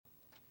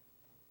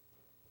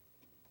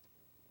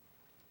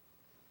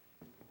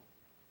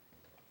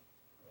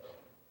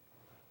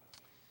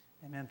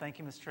Amen. Thank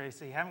you, Miss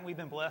Tracy. Haven't we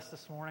been blessed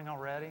this morning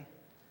already?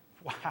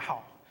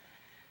 Wow.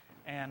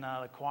 And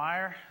the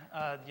choir,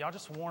 y'all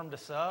just warmed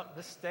us up.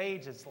 This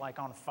stage is like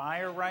on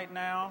fire right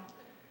now.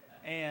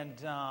 And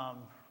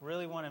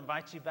really want to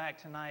invite you back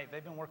tonight.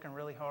 They've been working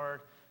really hard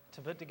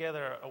to put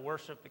together a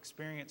worship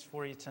experience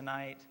for you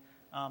tonight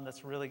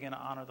that's really going to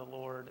honor the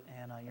Lord.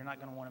 And you're not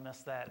going to want to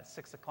miss that at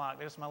 6 o'clock.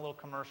 There's my little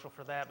commercial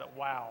for that, but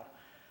wow.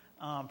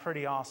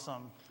 Pretty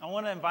awesome. I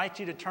want to invite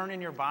you to turn in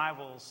your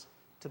Bibles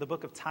to the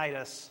book of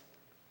Titus.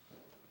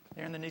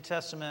 There in the New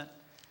Testament,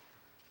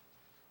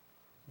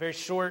 very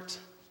short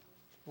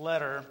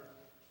letter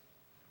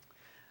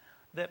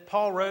that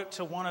Paul wrote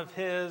to one of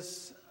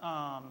his,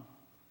 one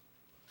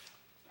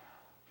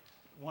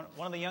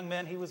of the young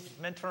men he was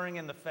mentoring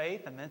in the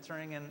faith and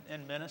mentoring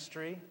in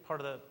ministry, part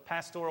of the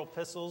pastoral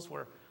epistles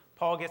where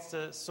Paul gets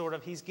to sort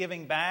of, he's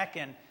giving back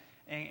and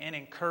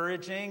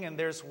encouraging, and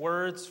there's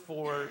words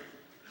for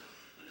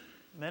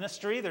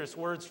ministry, there's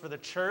words for the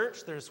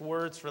church, there's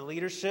words for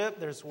leadership,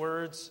 there's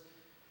words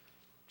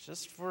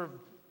just for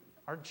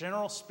our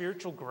general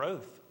spiritual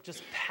growth,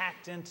 just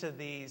packed into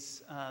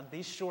these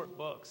short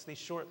books,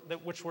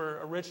 which were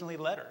originally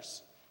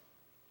letters.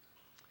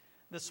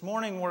 This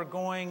morning we're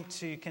going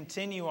to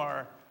continue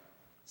our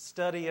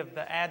study of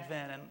the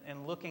Advent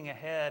and looking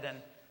ahead. And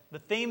the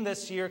theme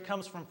this year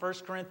comes from 1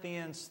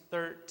 Corinthians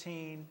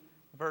 13,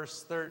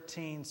 verse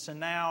 13. So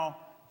now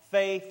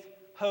faith,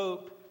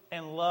 hope,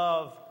 and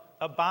love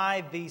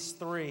abide, these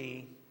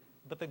three,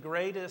 but the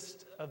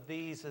greatest of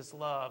these is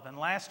love. And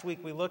last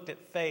week we looked at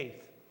faith.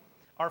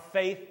 Our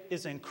faith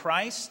is in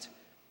Christ,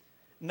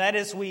 and that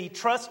is we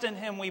trust in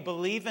Him, we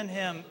believe in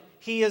Him.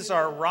 He is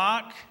our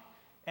rock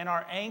and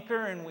our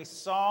anchor, and we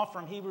saw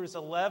from Hebrews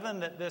 11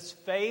 that this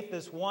faith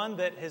is one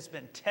that has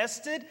been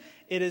tested.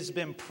 It has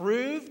been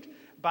proved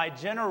by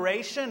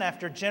generation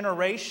after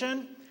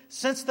generation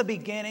since the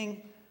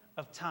beginning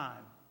of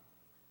time.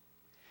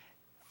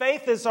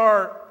 Faith is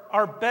our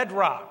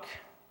bedrock,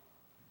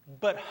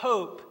 but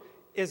hope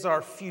is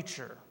our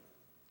future.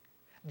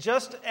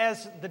 Just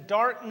as the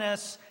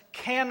darkness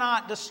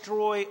cannot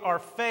destroy our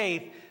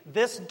faith,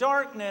 this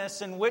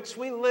darkness in which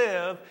we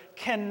live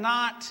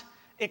cannot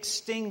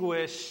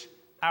extinguish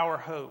our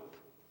hope.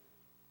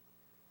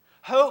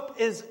 Hope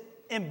is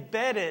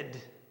embedded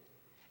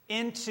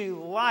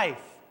into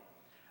life.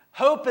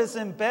 Hope is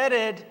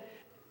embedded,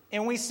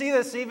 and we see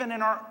this even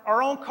in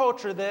our own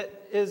culture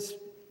that is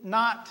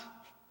not,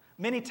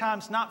 many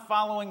times not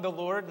following the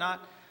Lord,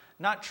 not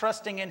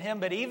trusting in Him,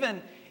 but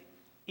even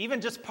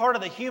just part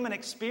of the human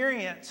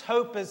experience,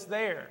 hope is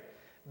there.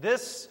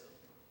 This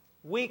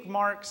week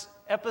marks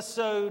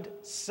episode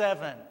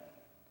 7.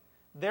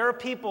 There are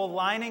people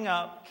lining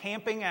up,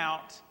 camping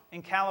out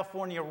in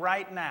California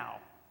right now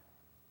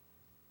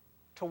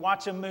to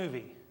watch a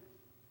movie.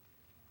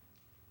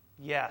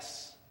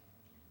 Yes.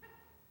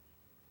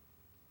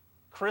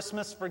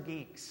 Christmas for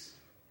Geeks.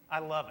 I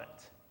love it.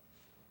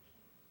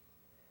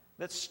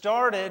 That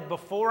started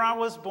before I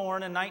was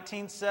born in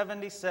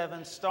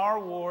 1977, Star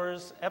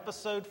Wars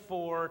Episode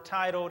 4,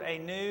 titled A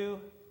New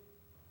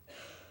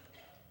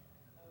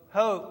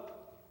Hope.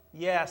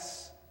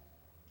 Yes.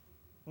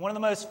 One of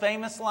the most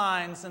famous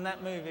lines in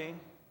that movie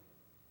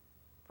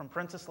from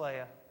Princess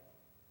Leia.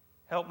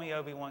 Help me,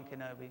 Obi-Wan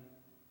Kenobi.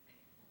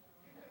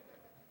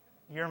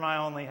 You're my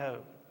only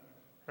hope.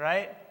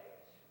 Right?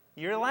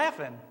 You're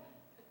laughing.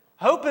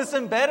 Hope is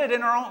embedded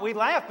in our own, we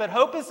laugh, but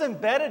hope is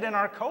embedded in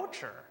our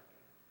culture.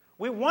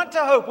 We want to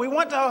hope. We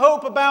want to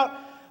hope about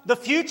the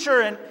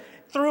future. And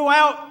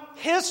throughout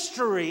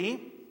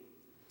history,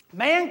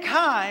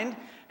 mankind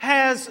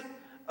has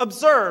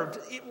observed,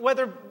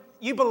 whether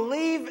you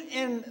believe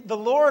in the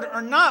Lord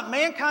or not,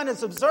 mankind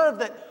has observed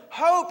that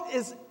hope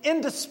is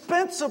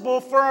indispensable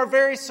for our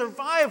very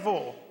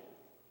survival.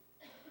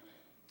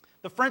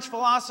 The French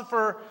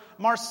philosopher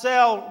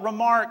Marcel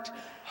remarked,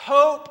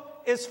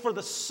 "Hope is for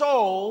the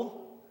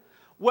soul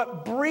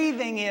what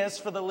breathing is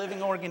for the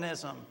living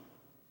organism."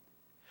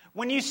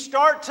 When you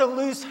start to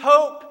lose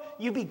hope,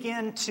 you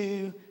begin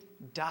to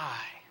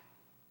die.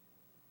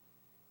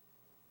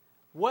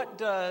 We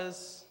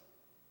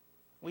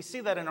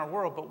see that in our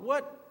world, but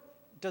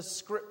what does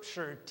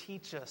Scripture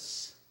teach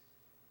us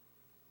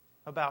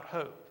about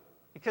hope?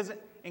 Because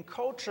in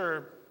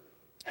culture,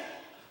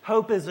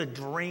 hope is a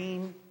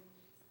dream.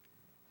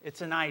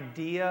 It's an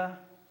idea.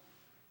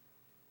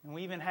 And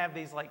we even have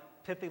these like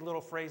pithy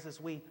little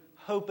phrases, we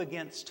hope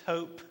against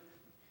hope,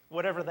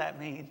 whatever that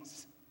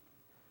means.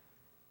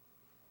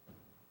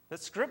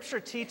 That Scripture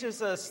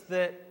teaches us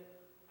that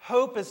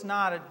hope is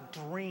not a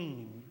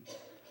dream.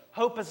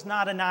 Hope is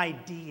not an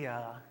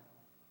idea.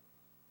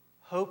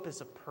 Hope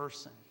is a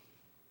person.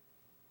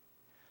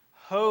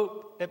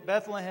 Hope at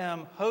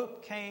Bethlehem,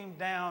 hope came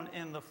down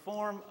in the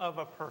form of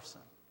a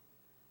person.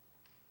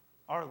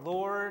 Our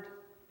Lord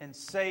and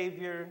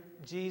Savior,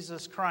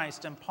 Jesus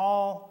Christ. And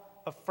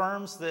Paul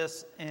affirms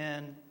this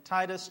in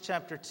Titus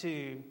chapter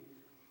 2.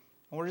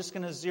 And we're just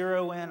going to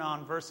zero in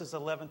on verses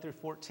 11 through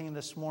 14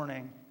 this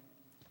morning,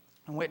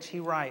 in which he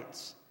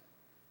writes,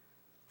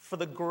 "For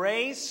the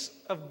grace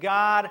of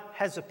God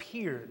has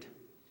appeared,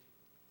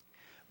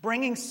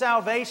 bringing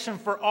salvation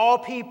for all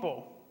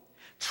people,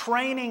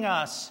 training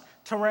us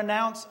to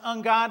renounce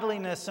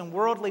ungodliness and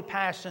worldly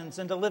passions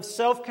and to live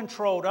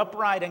self-controlled,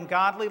 upright, and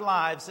godly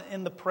lives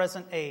in the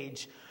present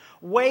age,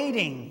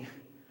 waiting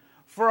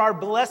for our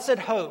blessed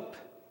hope,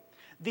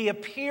 the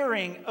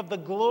appearing of the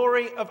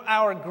glory of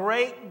our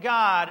great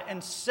God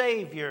and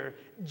Savior,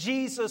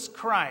 Jesus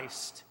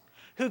Christ,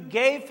 who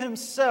gave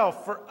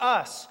himself for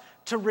us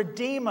to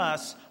redeem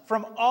us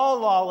from all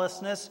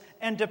lawlessness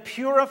and to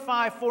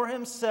purify for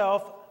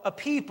himself a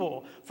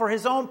people for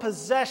his own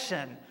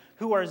possession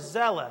who are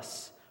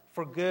zealous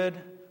for good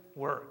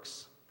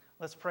works.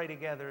 Let's pray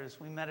together as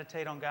we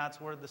meditate on God's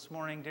word this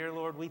morning. Dear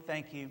Lord, we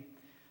thank you.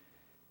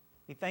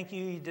 We thank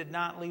you did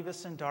not leave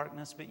us in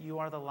darkness, but you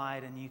are the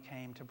light and you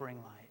came to bring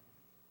light.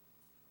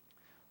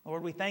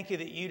 Lord, we thank you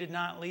that you did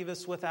not leave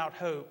us without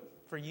hope,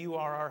 for you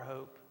are our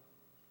hope.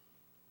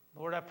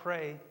 Lord, I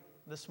pray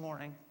this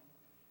morning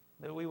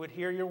that we would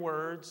hear your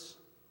words.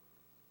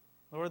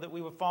 Lord, that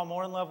we would fall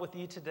more in love with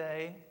you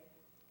today.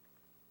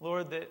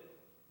 Lord, that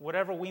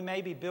whatever we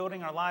may be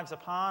building our lives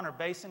upon or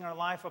basing our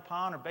life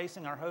upon or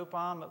basing our hope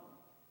on, but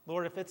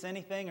Lord, if it's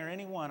anything or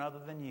anyone other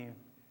than you,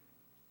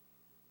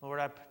 Lord,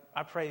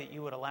 I pray that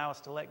you would allow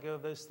us to let go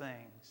of those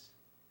things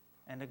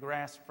and to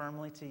grasp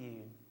firmly to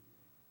you,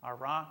 our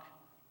rock,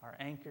 our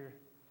anchor,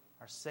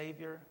 our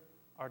Savior,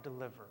 our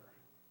deliverer.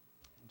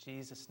 In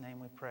Jesus' name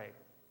we pray.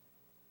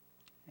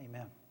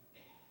 Amen.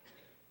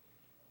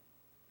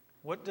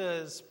 What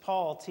does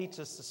Paul teach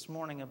us this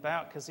morning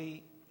about? Because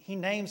he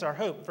names our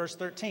hope. Verse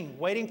 13,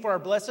 waiting for our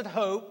blessed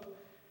hope.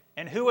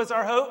 And who is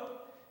our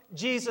hope?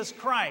 Jesus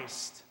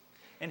Christ.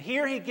 And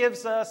here he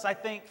gives us, I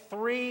think,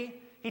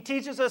 he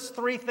teaches us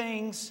three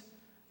things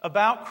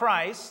about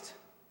Christ,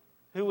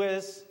 who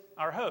is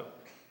our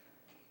hope.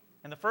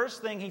 And the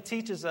first thing he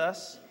teaches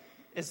us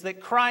is that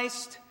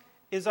Christ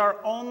is our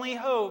only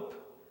hope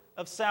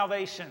of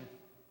salvation.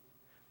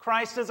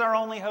 Christ is our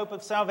only hope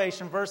of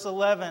salvation. Verse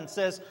 11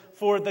 says,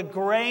 for the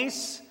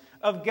grace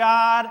of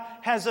God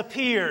has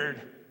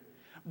appeared,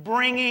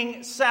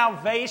 bringing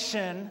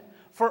salvation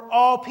for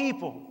all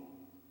people.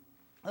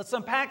 Let's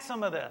unpack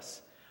some of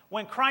this.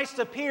 When Christ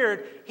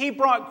appeared, he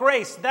brought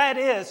grace. That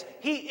is,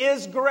 he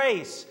is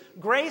grace.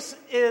 Grace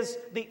is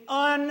the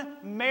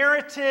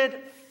unmerited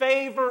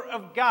favor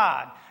of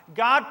God.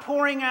 God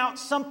pouring out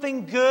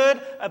something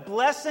good, a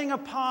blessing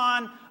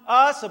upon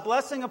us, a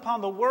blessing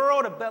upon the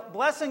world, a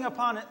blessing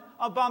upon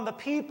the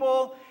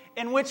people,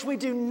 in which we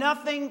do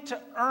nothing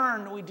to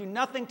earn, we do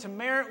nothing to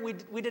merit,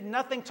 we did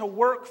nothing to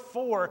work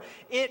for.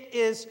 It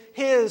is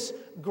his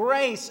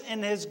grace,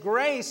 and his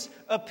grace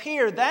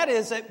appeared. That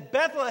is at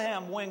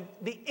Bethlehem when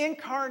the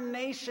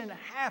incarnation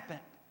happened,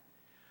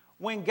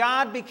 when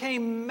God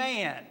became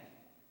man.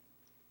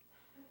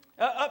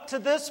 Up to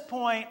this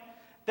point,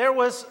 there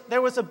was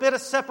a bit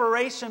of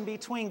separation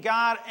between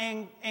God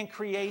and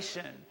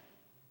creation.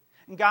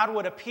 And God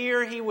would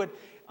appear, he would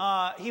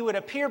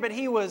appear, but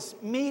he was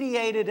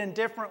mediated in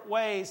different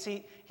ways.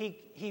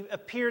 He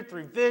appeared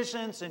through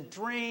visions and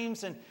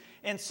dreams,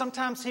 and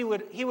sometimes he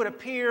would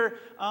appear.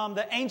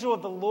 The angel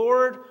of the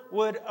Lord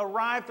would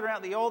arrive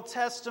throughout the Old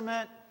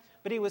Testament,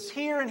 but he was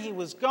here and he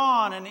was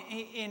gone,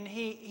 and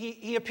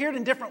he appeared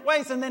in different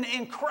ways. And then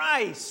in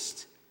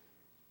Christ,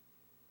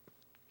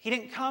 he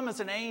didn't come as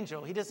an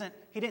angel. He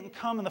didn't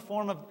come in the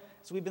form of,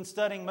 as we've been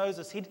studying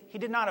Moses, he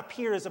did not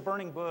appear as a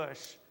burning bush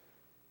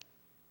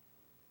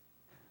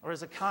or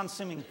as a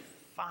consuming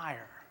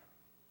fire.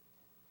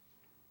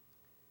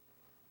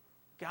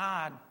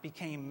 God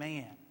became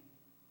man,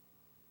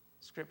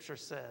 Scripture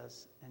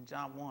says in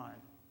John 1,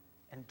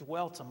 and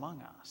dwelt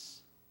among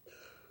us.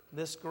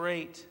 This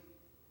great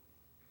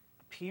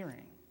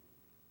appearing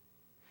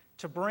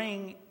to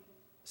bring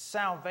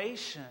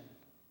salvation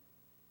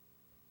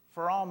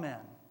for all men,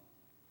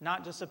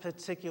 not just a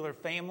particular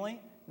family,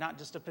 not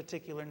just a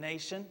particular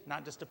nation,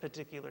 not just a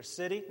particular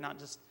city,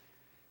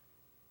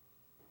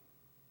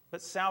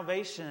 but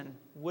salvation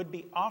would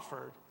be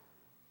offered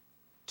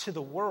to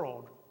the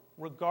world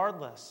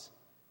regardless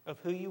of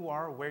who you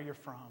are or where you're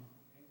from.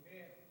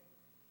 Amen.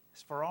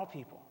 It's for all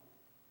people.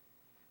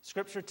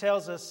 Scripture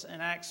tells us in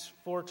Acts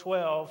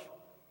 4:12,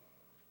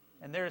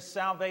 and there is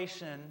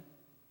salvation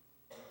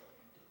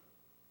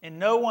in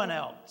no one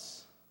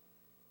else,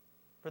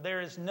 for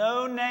there is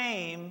no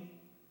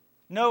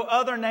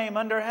other name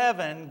under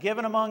heaven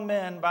given among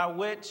men by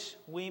which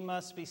we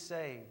must be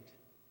saved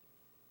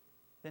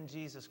than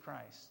Jesus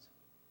Christ.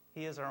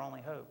 He is our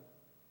only hope.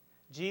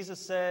 Jesus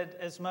said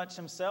as much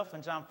himself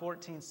in John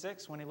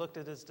 14:6 when he looked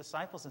at his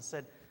disciples and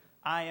said,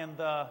 I am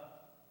the...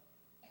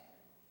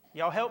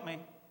 Y'all help me.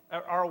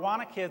 Our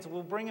Awana kids,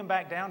 we'll bring them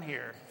back down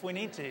here if we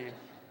need to.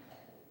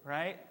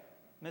 Right?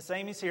 Miss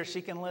Amy's here.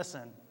 She can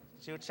listen.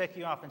 She'll check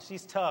you off. And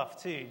she's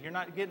tough too. You're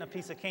not getting a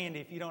piece of candy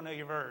if you don't know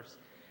your verse.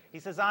 He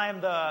says, I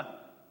am the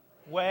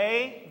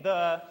way,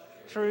 the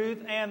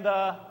truth, and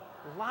the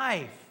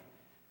life.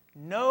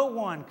 No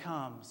one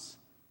comes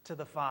to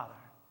the Father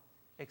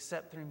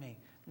except through me.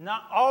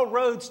 Not all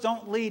roads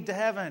don't lead to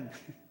heaven.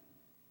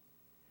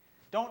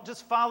 Don't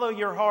just follow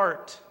your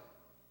heart.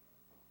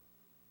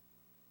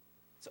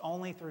 It's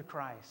only through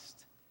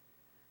Christ.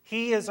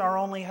 He is our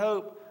only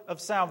hope of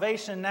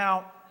salvation.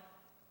 Now,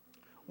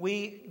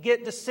 we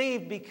get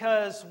deceived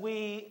because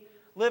we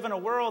live in a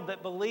world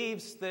that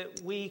believes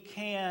that we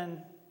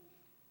can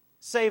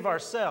save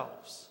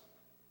ourselves.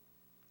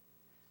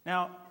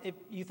 Now, if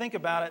you think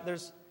about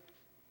it,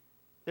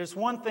 there's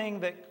one thing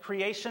that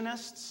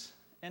creationists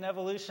and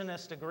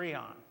evolutionists agree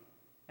on,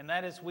 and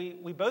that is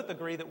we both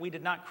agree that we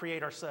did not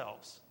create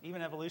ourselves.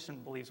 Even evolution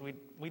believes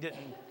we didn't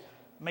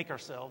make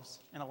ourselves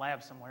in a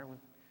lab somewhere. We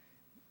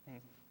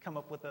come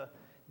up with a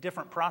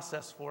different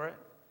process for it.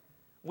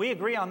 We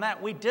agree on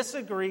that. We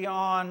disagree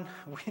on,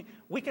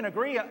 we can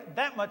agree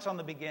that much on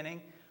the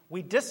beginning.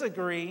 We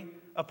disagree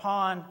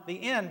upon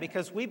the end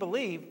because we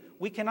believe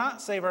we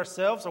cannot save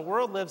ourselves. The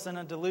world lives in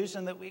a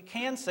delusion that we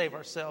can save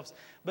ourselves.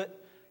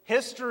 But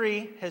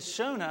history has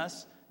shown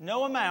us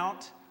no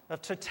amount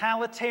of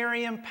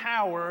totalitarian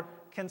power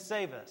can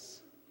save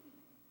us.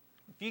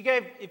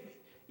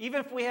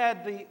 Even if we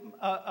had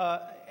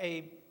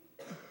a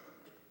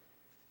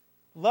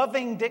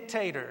loving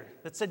dictator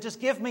that said,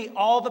 just give me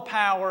all the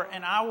power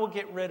and I will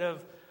get rid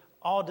of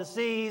all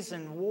disease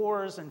and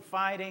wars and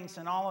fightings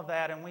and all of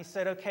that. And we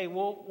said, okay,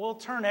 we'll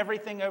turn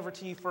everything over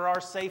to you for our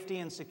safety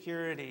and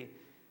security.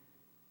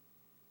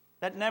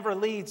 That never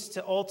leads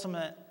to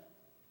ultimate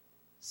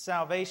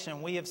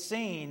salvation. We have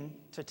seen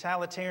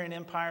totalitarian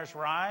empires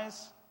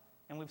rise,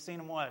 and we've seen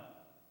them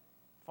what?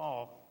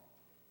 Fall.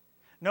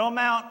 No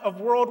amount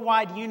of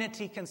worldwide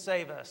unity can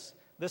save us.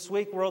 This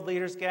week, world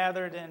leaders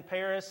gathered in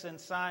Paris and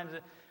signed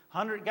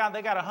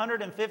they got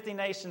 150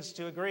 nations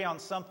to agree on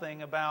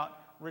something about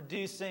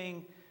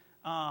reducing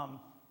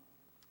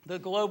the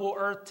global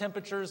earth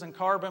temperatures and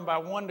carbon by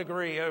 1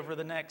 degree over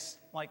the next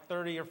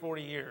 30 or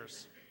 40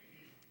 years.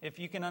 If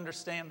you can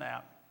understand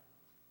that.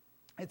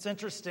 It's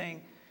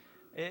interesting.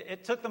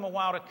 It took them a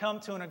while to come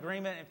to an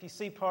agreement. If you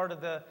see part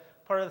of the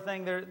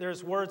thing,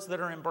 there's words that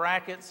are in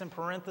brackets and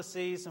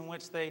parentheses in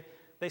which they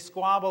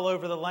squabble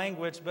over the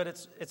language, but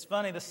it's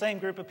funny. The same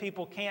group of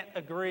people can't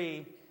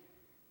agree.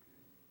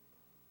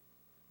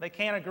 They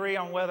can't agree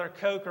on whether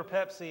Coke or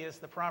Pepsi is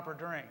the proper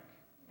drink.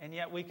 And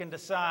yet we can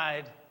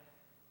decide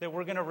that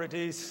we're going to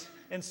reduce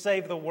and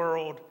save the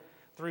world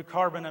through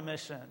carbon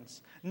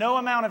emissions. No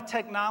amount of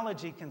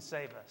technology can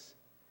save us.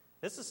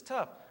 This is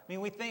tough. I mean,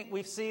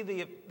 we see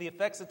the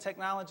effects of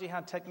technology,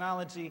 how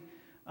technology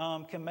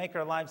can make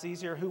our lives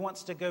easier. Who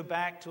wants to go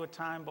back to a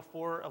time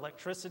before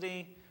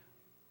electricity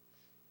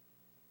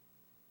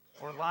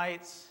or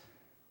lights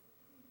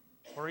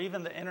or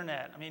even the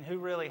internet? I mean,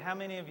 how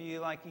many of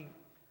you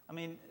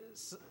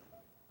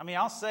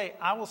I'll say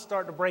I will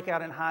start to break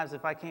out in hives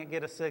if I can't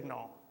get a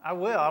signal. I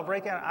will. I'll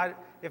break out.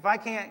 If I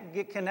can't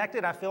get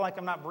connected, I feel like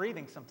I'm not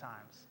breathing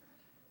sometimes.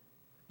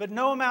 But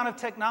no amount of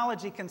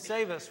technology can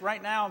save us.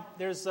 Right now,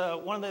 there's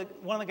one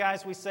of the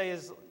guys we say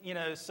is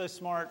so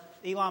smart,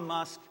 Elon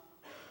Musk.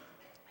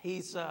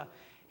 He's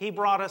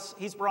brought us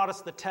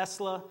the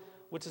Tesla,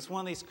 which is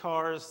one of these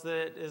cars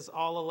that is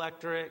all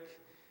electric,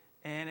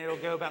 and it'll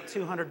go about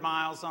 200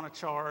 miles on a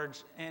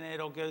charge, and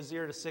it'll go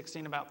 0 to 60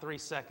 in about 3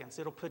 seconds.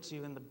 It'll put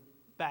you in the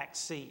back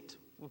seat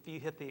if you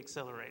hit the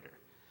accelerator.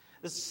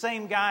 This is the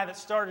same guy that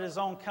started his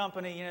own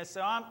company,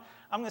 so I'm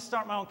going to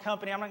start my own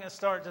company. I'm not going to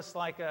start just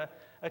like a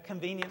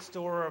convenience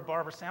store or a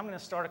barber shop. I'm going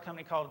to start a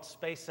company called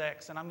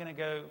SpaceX, and I'm going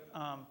to go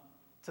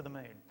to the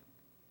moon.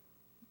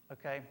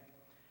 Okay?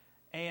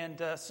 And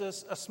so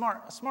it's a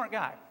smart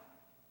guy.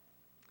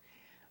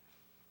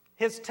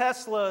 His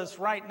Teslas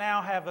right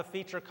now have a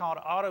feature called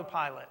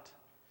autopilot.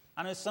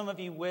 I know some of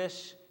you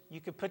wish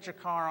you could put your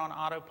car on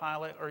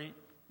autopilot, or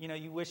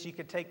you wish you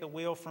could take the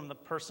wheel from the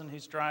person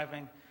who's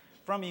driving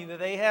from you.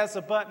 They has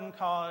a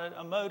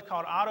mode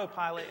called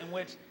autopilot, in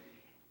which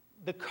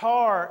the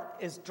car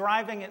is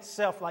driving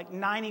itself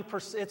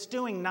 90%. It's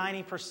doing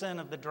 90%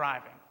 of the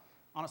driving.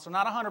 So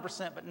not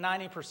 100%, but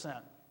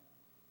 90%.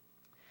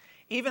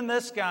 Even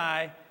this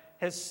guy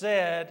has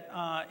said,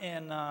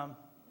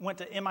 went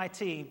to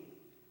MIT.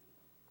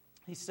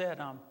 He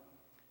said,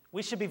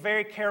 we should be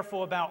very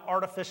careful about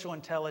artificial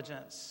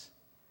intelligence,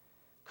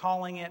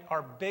 calling it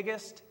our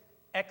biggest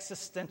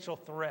existential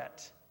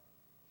threat.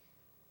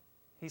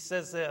 He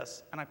says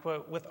this, and I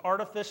quote, "With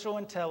artificial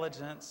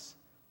intelligence,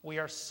 we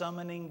are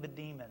summoning the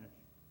demon."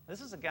 This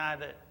is a guy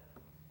that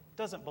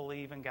doesn't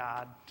believe in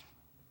God.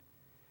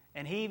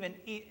 And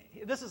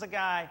this is a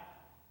guy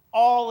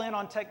all in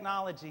on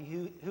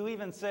technology who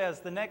even says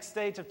the next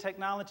stage of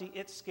technology,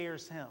 it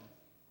scares him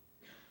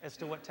as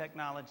to what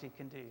technology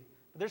can do.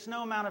 But there's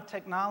no amount of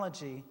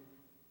technology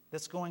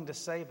that's going to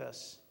save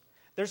us.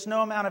 There's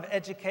no amount of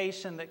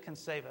education that can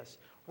save us.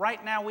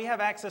 Right now, we have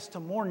access to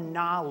more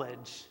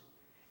knowledge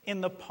in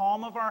the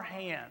palm of our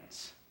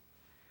hands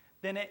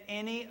than at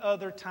any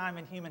other time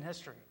in human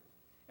history.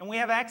 And we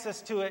have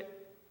access to it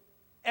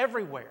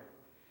everywhere.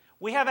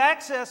 We have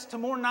access to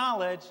more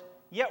knowledge,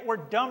 yet we're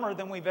dumber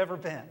than we've ever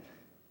been.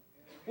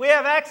 We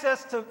have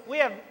access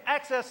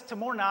to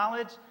more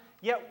knowledge,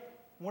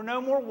 yet we're no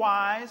more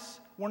wise,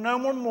 we're no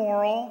more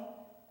moral.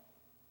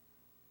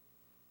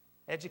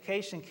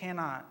 Education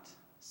cannot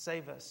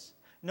save us.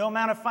 No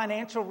amount of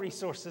financial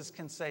resources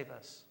can save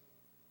us.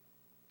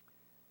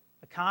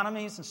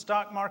 Economies and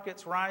stock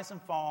markets rise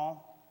and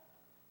fall,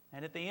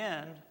 and at the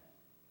end,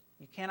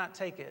 you cannot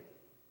take it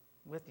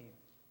with you.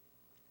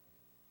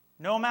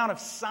 No amount of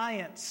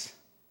science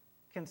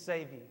can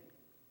save you.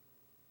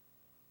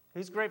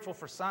 Who's grateful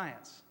for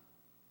science?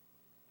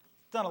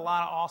 It's done a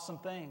lot of awesome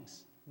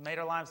things, made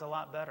our lives a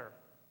lot better.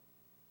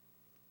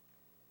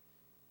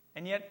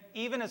 And yet,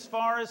 even as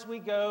far as we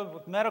go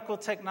with medical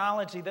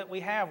technology that we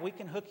have, we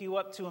can hook you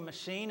up to a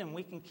machine and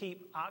we can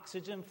keep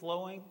oxygen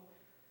flowing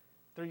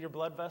through your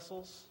blood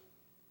vessels.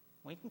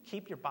 We can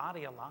keep your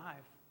body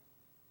alive.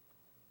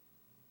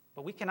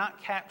 But we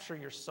cannot capture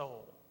your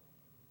soul.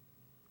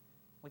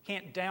 We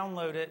can't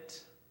download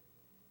it.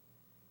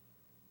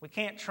 We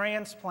can't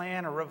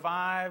transplant or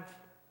revive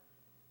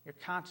your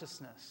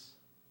consciousness.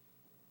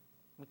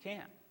 We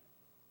can't.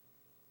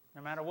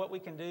 No matter what we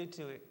can do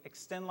to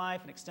extend life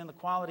and extend the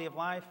quality of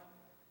life,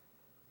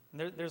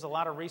 there's a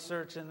lot of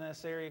research in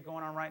this area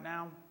going on right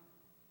now,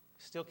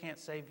 still can't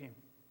save you.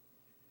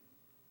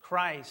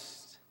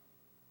 Christ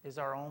is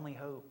our only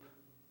hope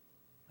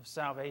of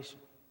salvation.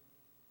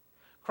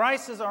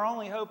 Christ is our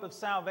only hope of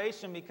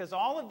salvation because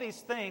all of these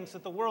things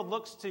that the world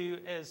looks to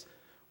as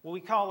what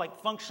we call like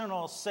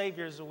functional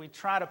saviors, or we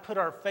try to put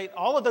our faith,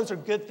 all of those are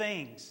good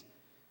things.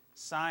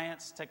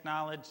 Science,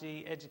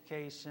 technology,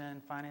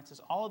 education,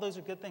 finances, all of those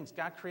are good things.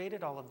 God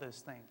created all of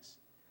those things.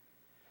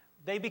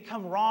 They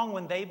become wrong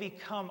when they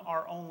become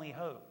our only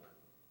hope,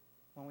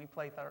 when we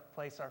place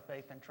our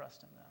faith and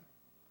trust in them.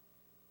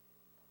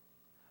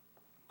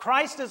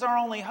 Christ is our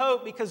only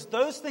hope because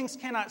those things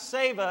cannot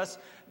save us.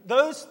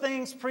 Those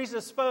things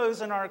predispose,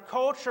 and our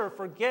culture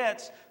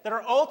forgets that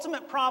our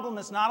ultimate problem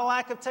is not a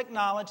lack of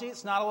technology,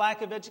 it's not a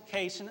lack of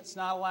education, it's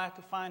not a lack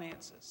of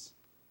finances.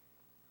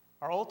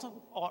 Our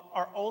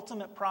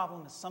ultimate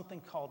problem is something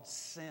called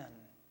sin.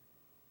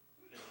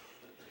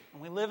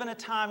 And we live in a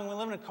time and we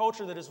live in a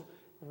culture that is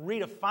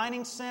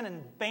redefining sin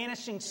and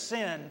banishing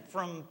sin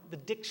from the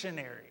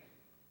dictionary.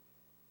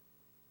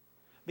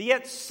 But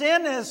yet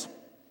sin is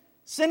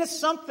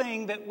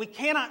something that we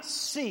cannot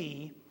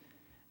see,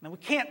 and we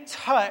can't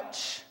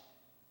touch,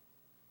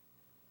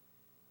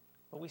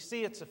 but we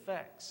see its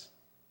effects.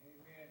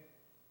 Amen.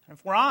 And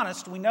if we're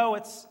honest, we know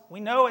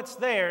it's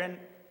there. And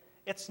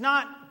it's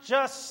not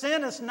just,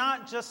 sin is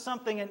not just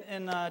something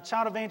in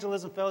Child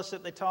Evangelism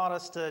Fellowship they taught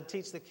us to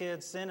teach the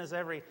kids. Sin is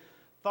every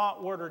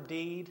thought, word, or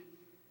deed.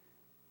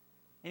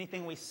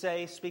 Anything we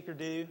say, speak, or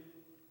do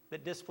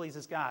that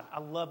displeases God. I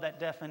love that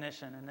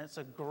definition, and it's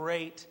a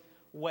great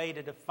way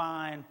to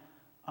define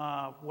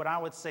what I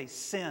would say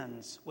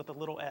sins with a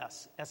little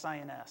s,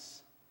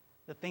 S-I-N-S.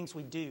 The things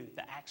we do,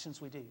 the actions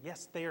we do.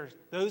 Yes,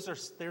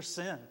 they're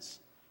sins.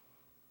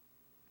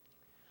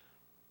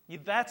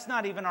 That's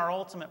not even our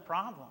ultimate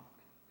problem.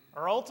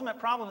 Our ultimate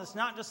problem is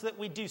not just that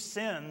we do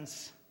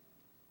sins,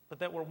 but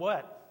that we're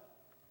what?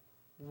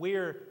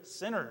 We're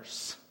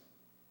sinners.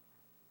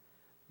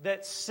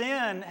 That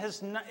sin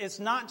is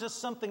not just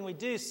something we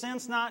do.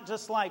 Sin's not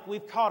just like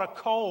we've caught a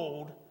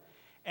cold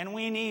and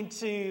we need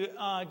to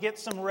get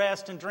some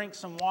rest and drink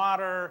some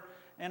water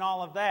and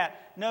all of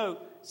that. No,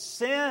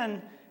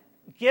 sin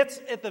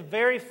gets at the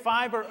very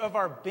fiber of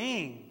our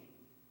being.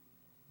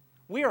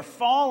 We are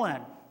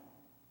fallen.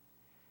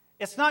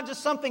 It's not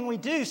just something we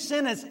do.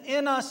 Sin is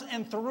in us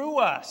and through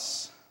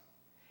us.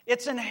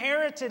 It's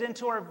inherited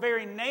into our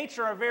very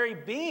nature, our very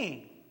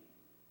being.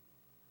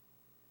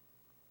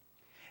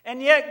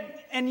 And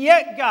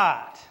yet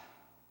God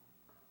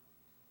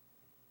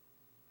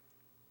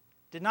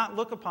did not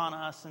look upon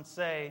us and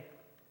say,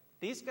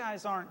 these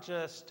guys aren't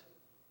just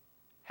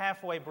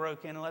halfway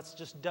broken, let's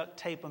just duct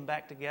tape them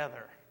back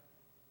together.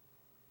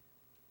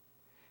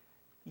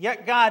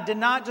 Yet God did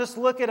not just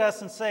look at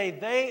us and say,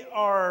 they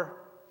are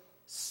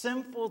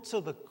sinful to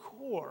the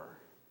core,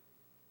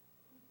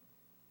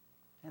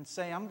 and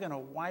say, I'm going to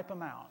wipe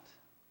them out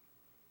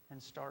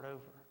and start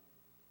over.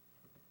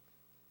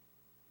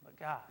 But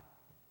God,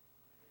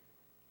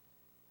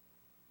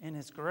 in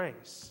His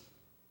grace,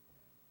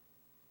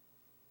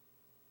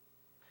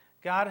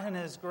 God in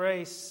His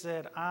grace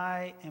said,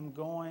 I am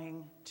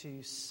going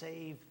to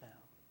save them.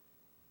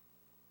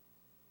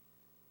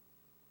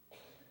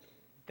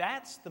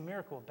 That's the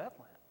miracle of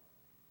Bethlehem.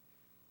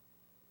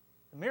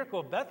 The miracle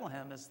of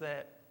Bethlehem is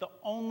that the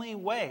only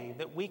way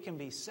that we can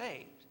be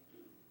saved,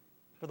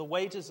 for the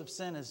wages of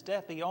sin is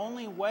death, the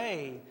only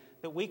way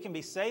that we can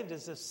be saved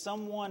is if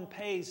someone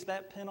pays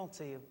that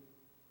penalty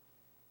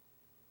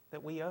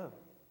that we owe.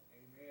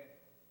 Amen.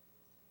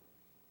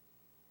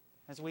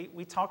 As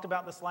we talked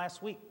about this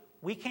last week,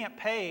 we can't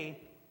pay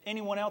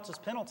anyone else's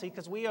penalty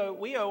because we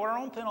owe our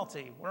own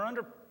penalty. We're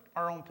under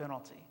our own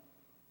penalty.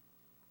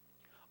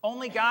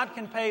 Only God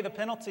can pay the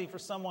penalty for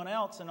someone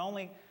else, and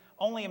only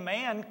a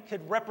man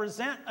could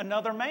represent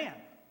another man.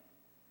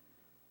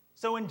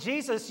 So in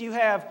Jesus, you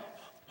have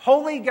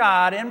holy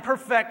God in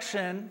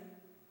perfection,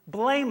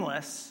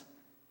 blameless,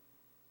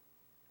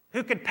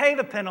 who could pay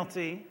the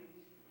penalty,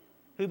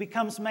 who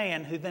becomes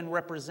man, who then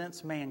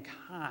represents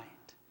mankind,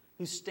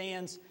 who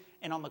stands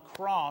and on the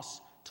cross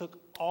took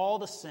all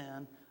the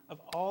sin of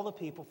all the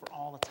people for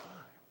all the time.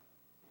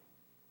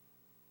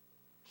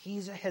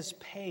 He has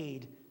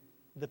paid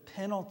the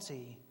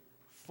penalty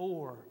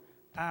for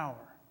our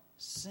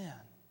sin.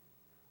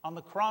 On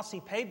the cross, He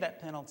paid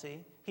that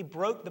penalty. He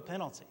broke the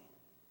penalty.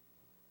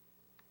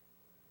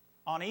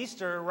 On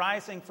Easter,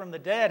 rising from the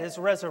dead, His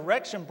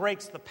resurrection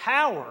breaks the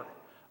power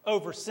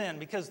over sin,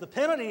 because the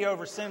penalty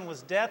over sin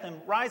was death,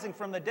 and rising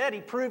from the dead, He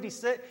proved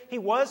He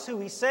was who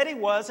He said He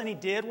was, and He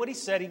did what He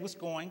said He was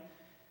going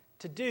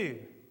to do.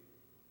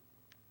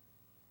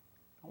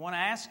 I want to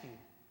ask you,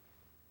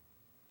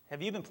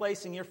 have you been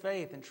placing your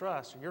faith and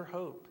trust or your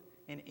hope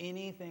in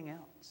anything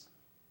else?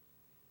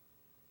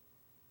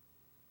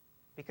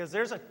 Because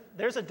there's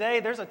a day,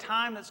 there's a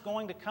time that's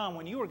going to come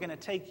when you are going to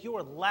take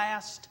your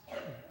last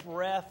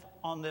breath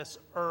on this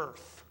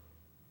earth,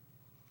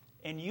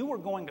 and you are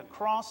going to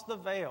cross the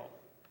veil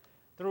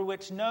through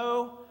which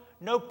no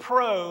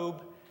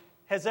probe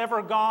has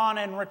ever gone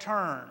and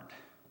returned.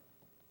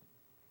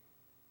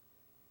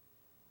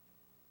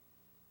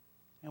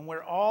 And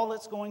where all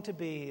it's going to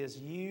be is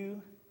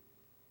you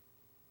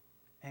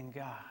and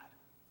God.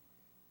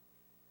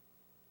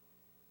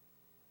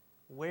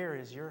 Where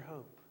is your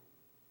hope?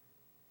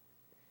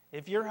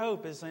 If your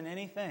hope is in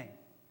anything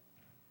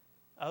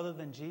other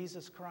than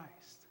Jesus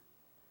Christ,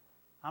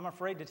 I'm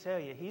afraid to tell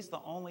you, He's the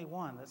only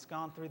one that's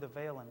gone through the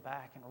veil and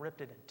back and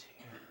ripped it in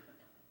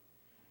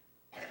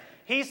two.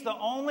 He's the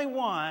only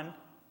one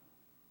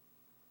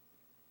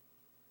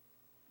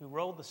who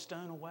rolled the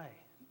stone away.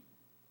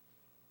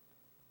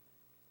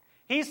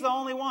 He's the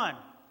only one.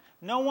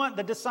 No one,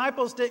 the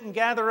disciples didn't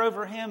gather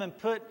over Him and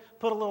put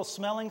a little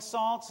smelling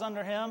salts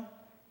under Him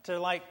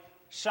to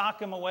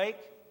shock Him awake.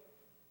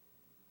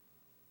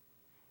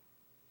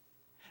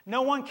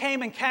 No one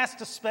came and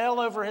cast a spell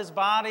over His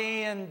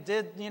body and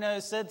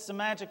said some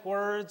magic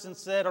words and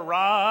said,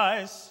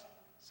 "Arise."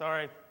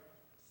 Sorry,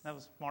 that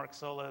was Mark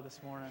Solo this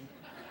morning.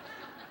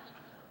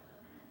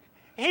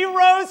 He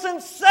rose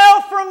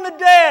Himself from the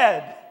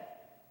dead.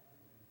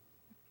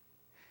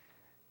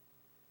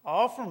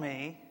 All for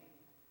me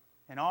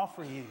and all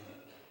for you.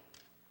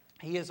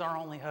 He is our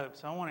only hope.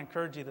 So I want to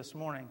encourage you this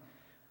morning.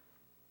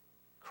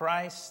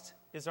 Christ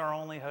is our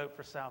only hope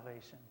for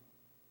salvation.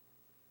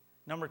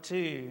 Number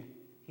 2,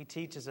 He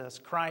teaches us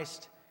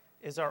Christ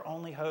is our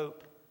only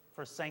hope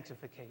for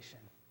sanctification.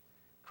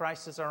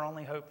 Christ is our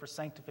only hope for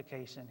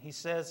sanctification. He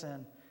says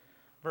in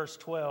verse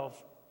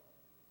 12,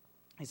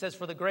 He says,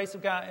 "For the grace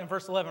of God," in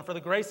verse 11, "For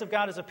the grace of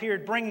God has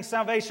appeared, bringing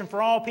salvation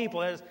for all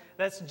people."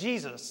 That's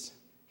Jesus.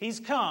 He's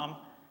come.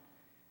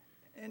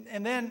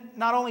 And then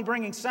not only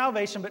bringing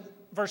salvation, but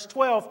verse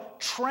 12,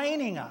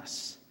 training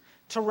us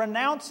to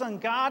renounce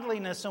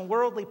ungodliness and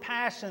worldly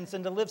passions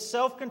and to live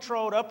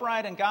self-controlled,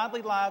 upright, and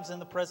godly lives in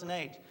the present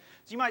age.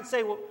 So you might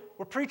say, well,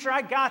 preacher,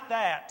 I got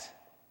that.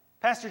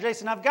 Pastor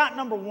Jason, I've got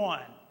number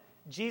 1.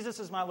 Jesus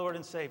is my Lord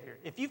and Savior.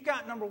 If you've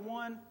got number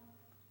 1,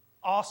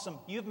 awesome.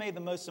 You've made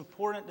the most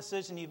important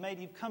decision you've made.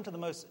 You've come to the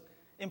most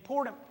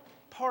important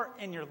part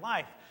in your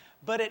life.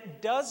 But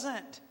it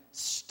doesn't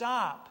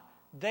stop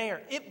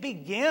there. It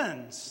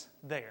begins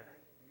there.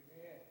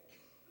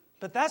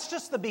 But that's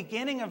just the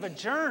beginning of a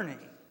journey.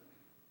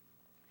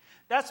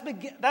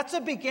 That's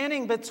a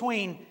beginning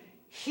between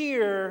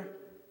here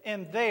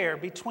and there,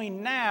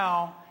 between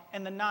now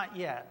and the not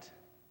yet.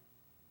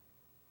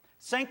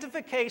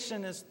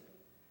 Sanctification is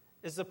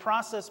the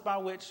process by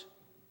which,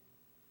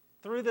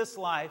 through this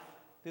life,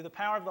 through the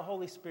power of the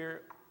Holy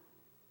Spirit,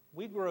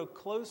 we grow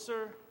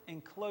closer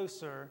and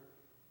closer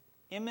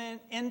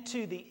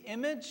into the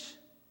image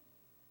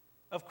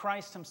of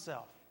Christ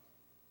Himself.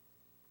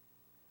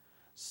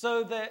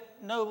 So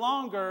that no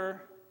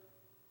longer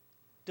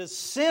does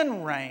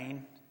sin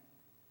reign,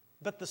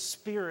 but the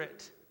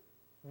Spirit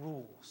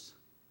rules.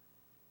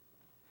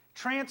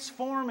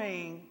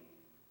 Transforming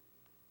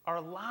our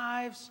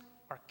lives,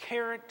 our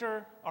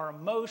character, our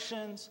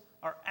emotions,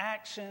 our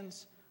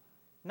actions,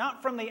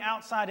 not from the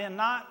outside in,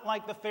 not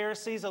like the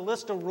Pharisees, a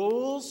list of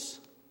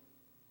rules,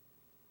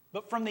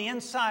 but from the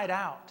inside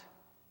out.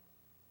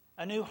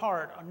 A new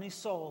heart, a new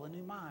soul, a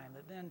new mind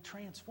that then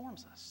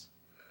transforms us.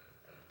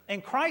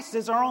 And Christ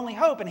is our only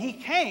hope. And He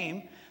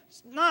came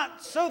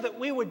not so that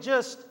we would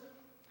just,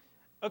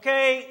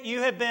 okay,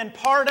 you have been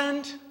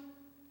pardoned,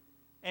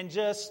 and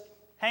just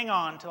hang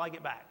on till I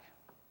get back.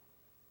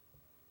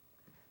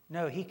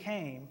 No, He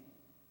came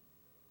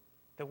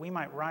that we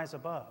might rise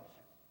above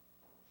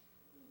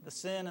the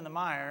sin and the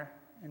mire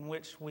in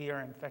which we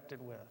are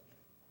infected with.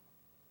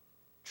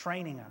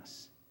 Training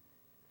us.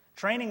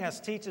 Training us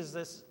teaches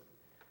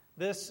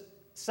this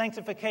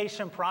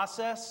sanctification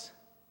process.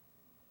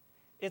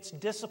 It's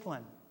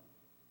discipline.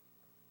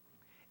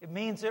 It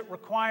means it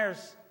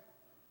requires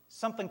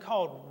something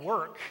called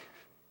work.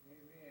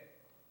 Amen.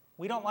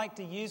 We don't like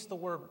to use the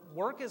word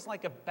work. Is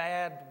like a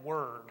bad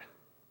word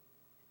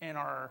in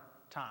our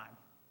time.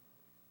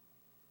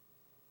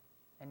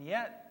 And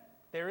yet,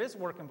 there is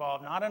work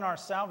involved, not in our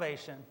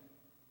salvation,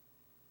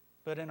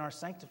 but in our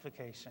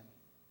sanctification.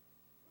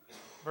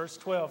 Verse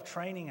 12,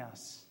 training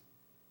us.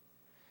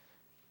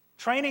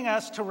 training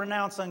us to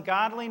renounce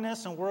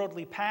ungodliness and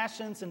worldly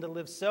passions and to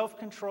live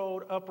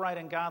self-controlled, upright,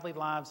 and godly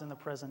lives in the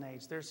present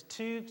age. There's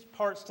two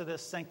parts to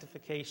this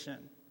sanctification.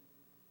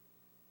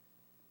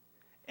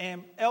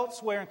 And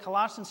elsewhere in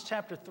Colossians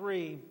chapter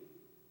 3,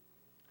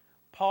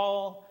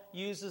 Paul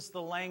uses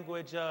the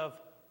language of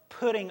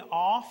putting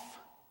off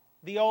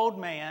the old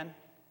man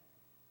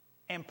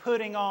and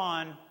putting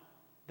on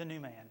the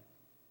new man.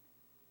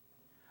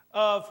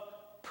 Of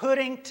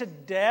putting to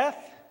death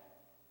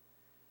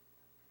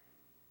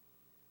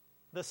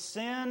the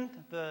sin,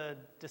 the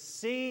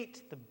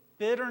deceit, the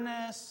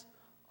bitterness,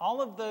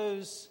 all of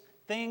those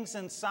things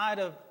inside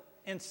of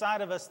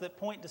us that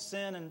point to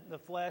sin and the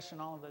flesh and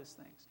all of those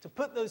things. To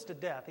put those to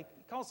death. He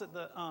calls it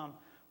the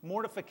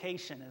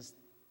mortification is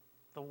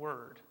the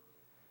word.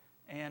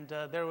 And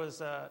there was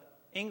an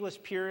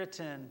English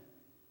Puritan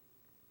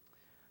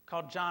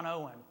called John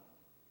Owen.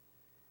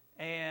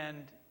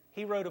 And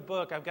he wrote a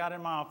book. I've got it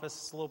in my office.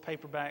 It's a little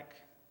paperback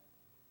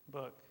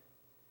book.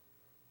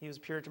 He was a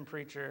Puritan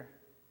preacher.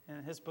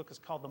 And his book is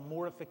called The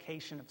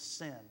Mortification of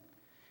Sin.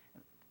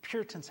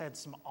 Puritans had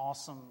some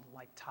awesome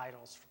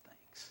titles for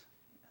things.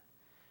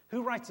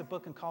 Who writes a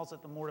book and calls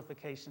it The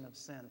Mortification of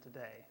Sin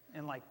today?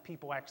 And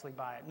people actually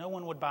buy it. No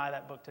one would buy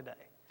that book today.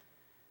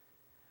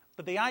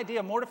 But the idea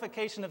of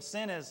mortification of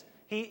sin is,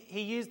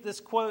 he used this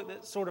quote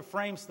that sort of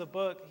frames the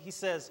book. He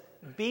says,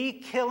 "Be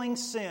killing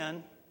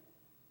sin,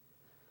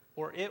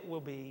 or it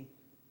will be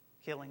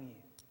killing you."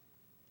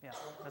 Yeah,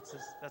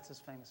 that's his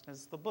famous.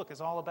 Because the book is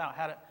all about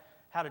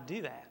how to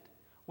do that.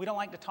 We don't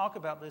like to talk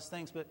about those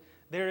things, but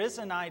there is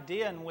an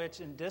idea in which,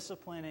 in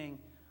disciplining,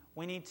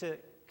 we need to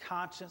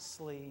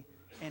consciously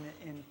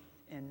and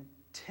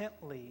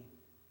intently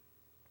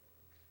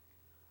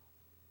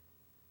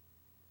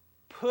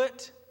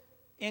put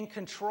in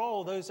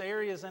control those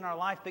areas in our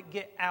life that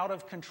get out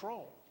of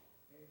control.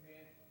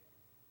 Amen.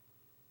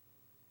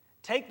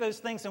 Take those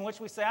things in which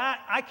we say,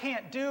 I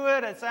can't do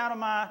it, it's out of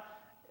my,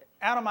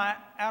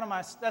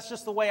 that's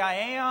just the way I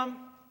am,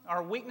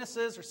 our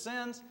weaknesses or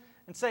sins,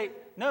 and say,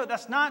 no,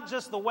 that's not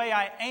just the way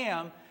I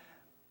am.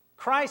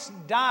 Christ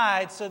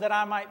died so that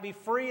I might be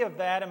free of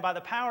that, and by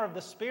the power of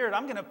the Spirit,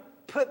 I'm going to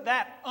put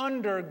that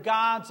under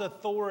God's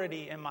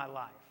authority in my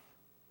life.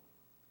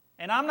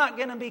 And I'm not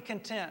going to be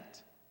content.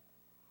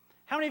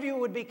 How many of you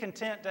would be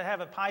content to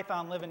have a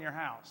python live in your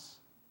house?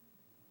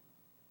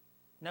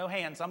 No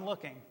hands. I'm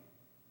looking.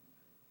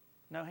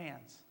 No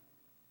hands.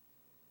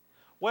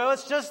 Well,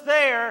 it's just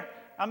there.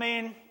 I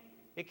mean,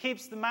 it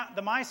keeps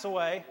the mice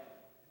away.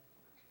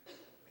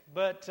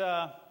 But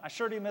I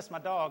sure do miss my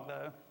dog,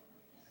 though.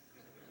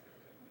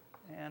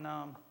 And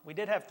we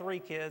did have 3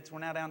 kids. We're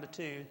now down to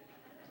 2.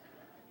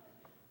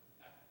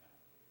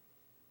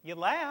 You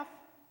laugh.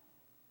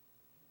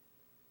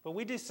 But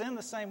we do sin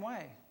the same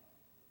way.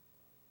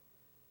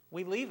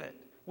 We leave it.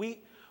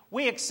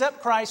 We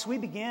accept Christ. We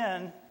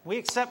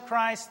accept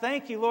Christ.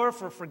 Thank you, Lord,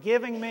 for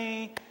forgiving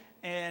me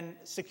and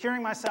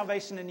securing my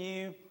salvation in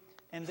you.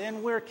 And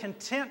then we're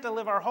content to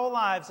live our whole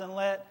lives and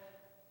let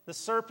the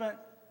serpent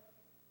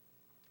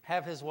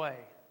have his way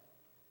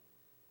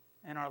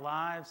in our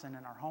lives and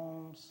in our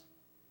homes.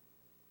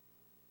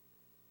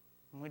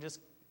 And we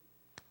just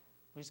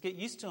get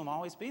used to him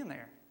always being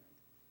there.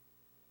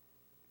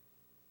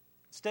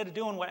 Instead of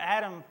doing what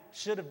Adam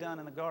should have done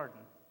in the garden.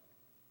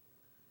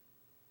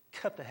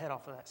 Cut the head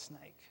off of that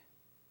snake.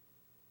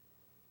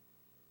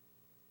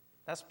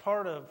 That's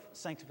part of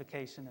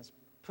sanctification, is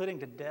putting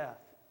to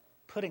death,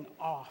 putting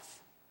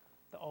off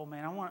the old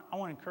man. I want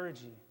to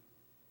encourage you.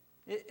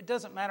 It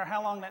doesn't matter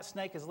how long that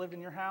snake has lived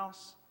in your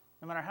house,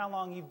 no matter how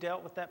long you've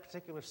dealt with that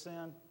particular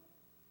sin,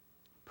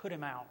 put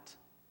him out.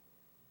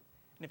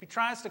 And if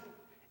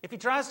he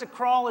tries to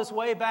crawl his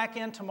way back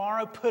in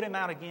tomorrow, put him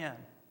out again.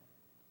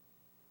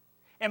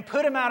 And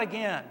put him out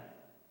again.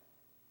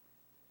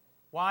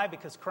 Why?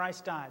 Because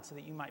Christ died so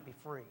that you might be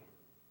free.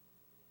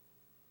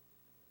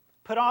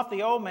 Put off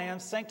the old man.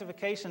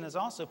 Sanctification is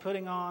also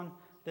putting on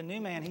the new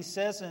man. He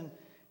says in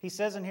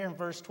here in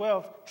verse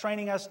 12,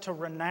 training us to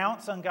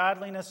renounce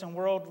ungodliness and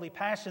worldly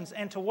passions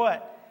and to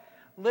what?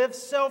 Live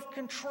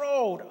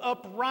self-controlled,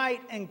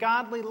 upright, and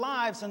godly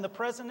lives in the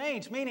present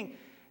age. Meaning,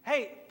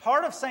 hey,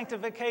 part of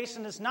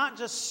sanctification is not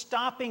just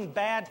stopping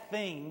bad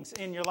things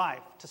in your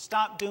life, to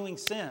stop doing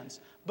sins,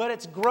 but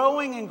it's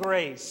growing in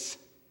grace.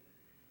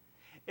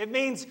 It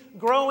means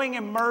growing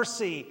in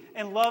mercy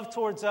and love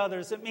towards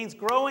others. It means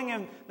growing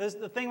in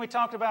the thing we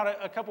talked about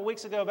a couple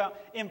weeks ago about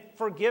in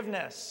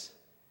forgiveness.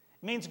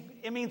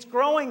 It means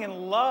growing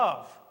in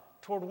love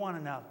toward one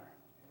another.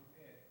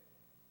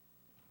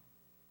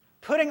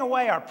 Putting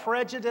away our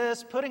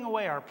prejudice, putting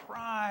away our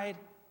pride,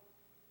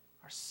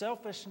 our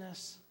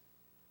selfishness,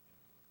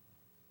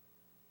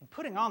 and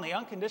putting on the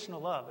unconditional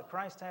love that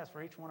Christ has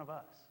for each one of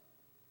us.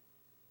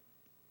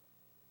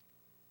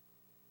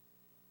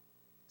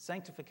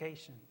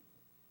 Sanctification.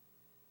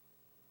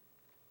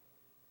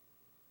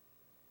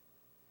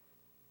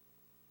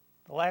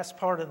 The last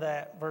part of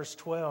that, verse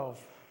 12,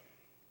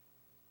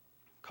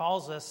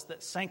 calls us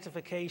that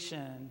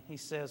sanctification, he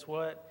says,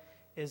 what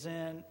is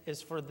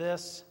for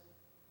this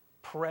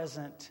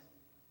present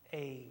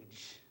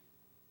age.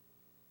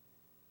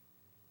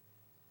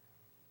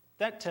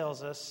 That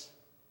tells us,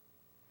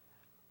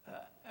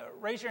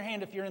 raise your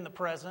hand if you're in the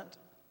present.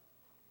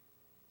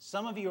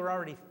 Some of you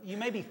you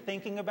may be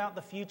thinking about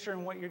the future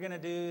and what you're going to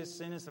do as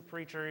soon as the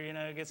preacher,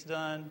 gets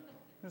done.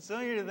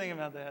 Some of you are thinking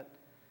about that.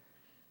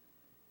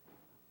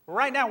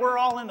 Right now, we're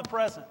all in the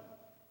present.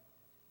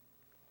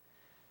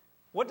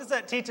 What does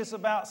that teach us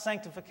about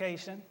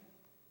sanctification?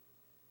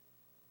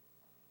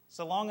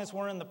 So long as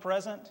we're in the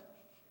present,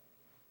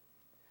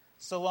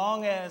 so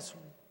long as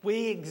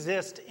we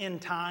exist in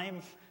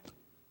time,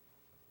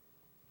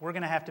 we're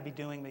going to have to be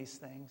doing these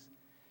things.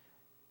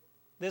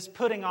 This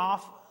putting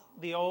off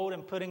the old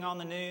and putting on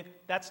the new,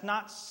 that's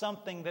not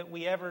something that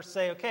we ever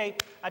say, okay,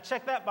 I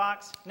checked that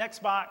box,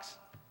 next box.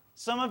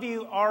 Some of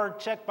you are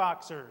check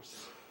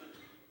boxers.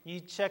 You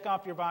check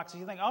off your boxes,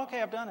 you think,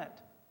 okay, I've done it.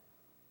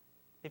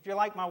 If you're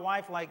like my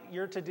wife, like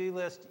your to-do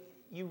list,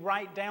 you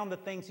write down the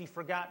things you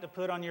forgot to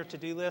put on your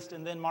to-do list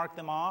and then mark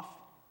them off.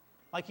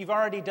 Like you've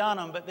already done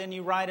them, but then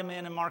you write them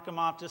in and mark them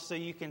off just so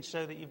you can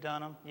show that you've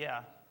done them.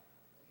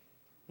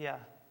 Yeah.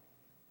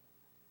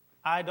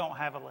 I don't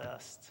have a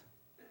list.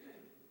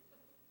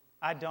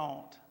 I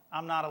don't.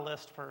 I'm not a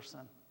list person.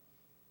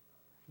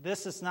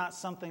 This is not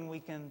something we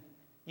can...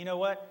 You know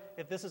what?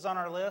 If this is on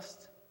our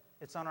list,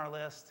 it's on our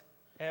list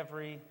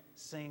every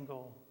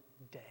single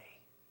day.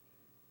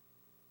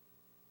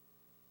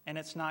 And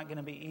it's not going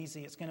to be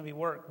easy. It's going to be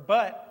work.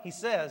 But, he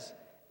says,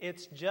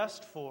 it's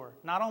just for.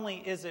 Not only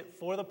is it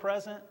for the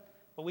present,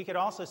 but we could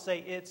also say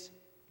it's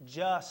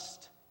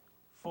just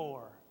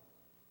for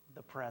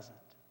the present.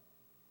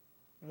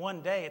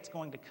 One day it's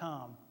going to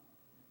come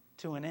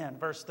to an end.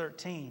 Verse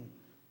 13,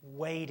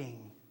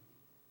 waiting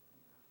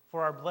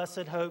for our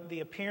blessed hope,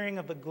 the appearing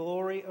of the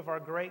glory of our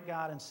great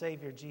God and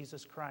Savior,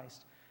 Jesus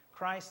Christ.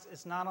 Christ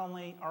is not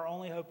only our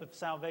only hope of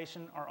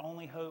salvation, our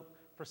only hope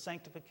for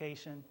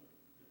sanctification.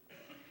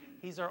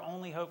 He's our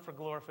only hope for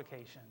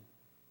glorification.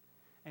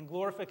 And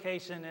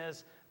glorification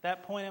is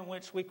that point at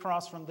which we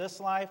cross from this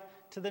life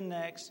to the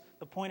next,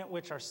 the point at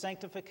which our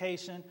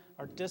sanctification,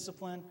 our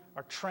discipline,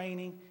 our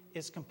training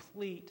is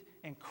complete.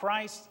 And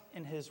Christ,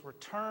 in His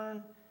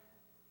return,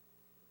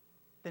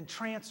 then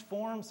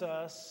transforms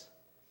us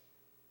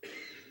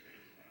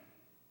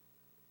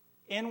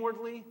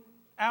inwardly,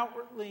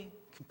 outwardly,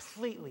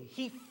 completely.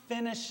 He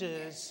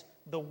finishes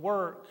the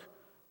work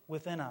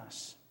within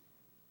us.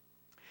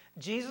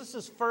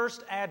 Jesus'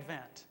 first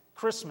advent,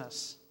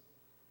 Christmas,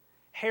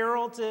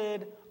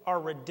 heralded our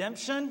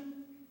redemption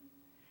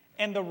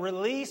and the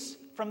release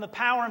from the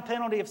power and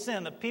penalty of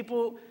sin. The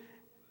people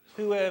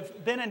who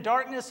have been in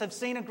darkness have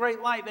seen a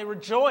great light. They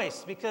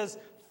rejoice because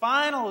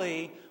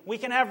finally we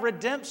can have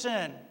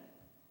redemption.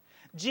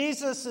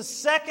 Jesus'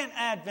 second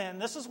advent,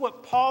 this is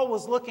what Paul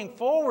was looking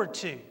forward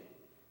to.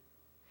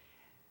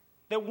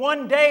 That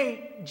one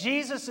day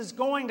Jesus is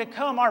going to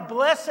come, our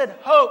blessed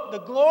hope, the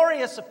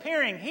glorious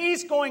appearing.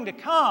 He's going to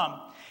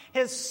come.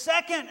 His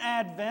second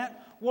advent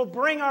will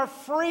bring our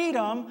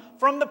freedom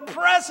from the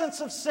presence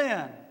of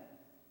sin.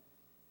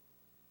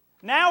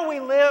 Now we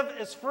live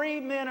as free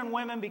men and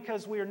women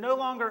because we are no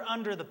longer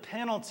under the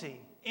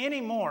penalty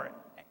anymore.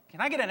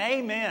 Can I get an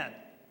amen? Amen.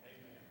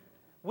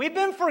 We've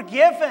been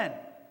forgiven.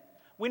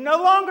 We no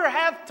longer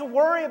have to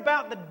worry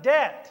about the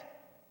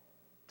debt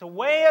to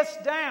weigh us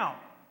down.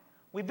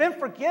 We've been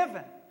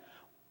forgiven.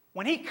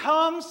 When He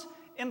comes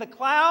in the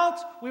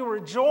clouds, we will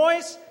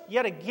rejoice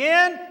yet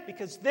again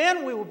because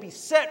then we will be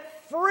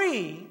set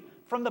free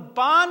from the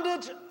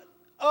bondage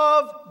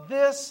of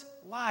this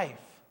life.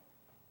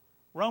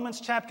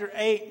 Romans chapter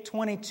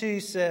 8:22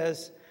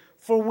 says,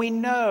 "For we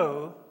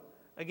know,"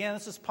 again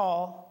this is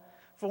Paul,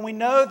 "for we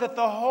know that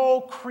the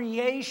whole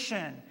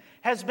creation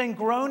has been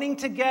groaning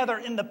together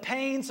in the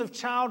pains of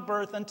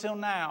childbirth until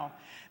now.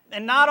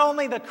 And not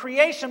only the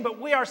creation, but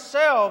we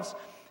ourselves,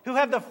 who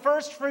have the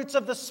first fruits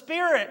of the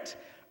Spirit,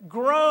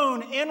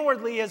 groan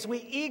inwardly as we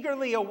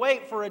eagerly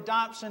await for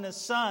adoption as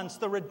sons,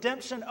 the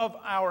redemption of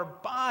our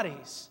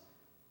bodies.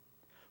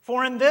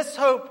 For in this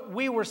hope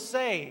we were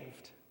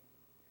saved.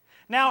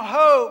 Now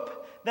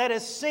hope that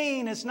is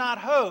seen is not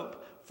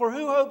hope, for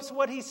who hopes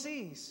what he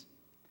sees?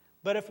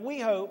 But if we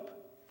hope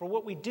for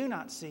what we do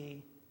not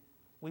see,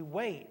 we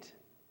wait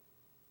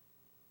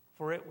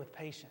for it with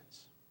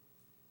patience."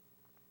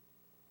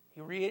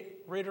 He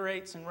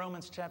reiterates in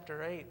Romans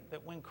chapter 8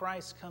 that when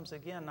Christ comes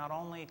again, not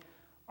only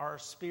are our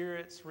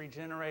spirits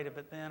regenerated,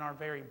 but then our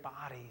very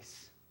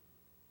bodies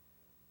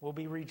will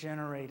be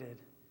regenerated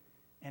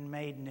and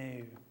made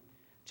new.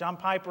 John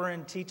Piper,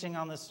 in teaching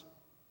on this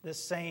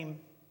same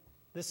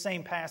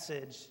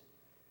passage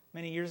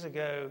many years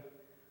ago,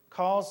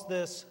 calls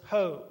this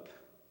hope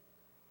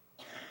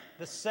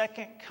the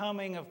second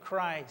coming of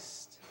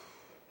Christ.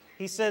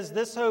 He says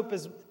this hope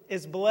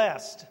is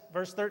blessed.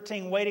 Verse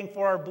 13, waiting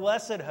for our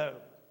blessed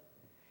hope.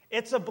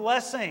 It's a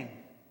blessing.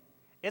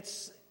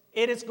 It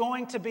is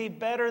going to be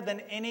better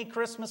than any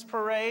Christmas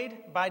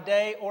parade by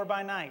day or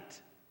by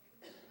night.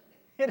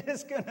 It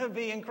is going to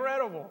be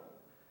incredible.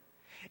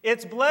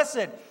 It's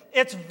blessed.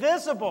 It's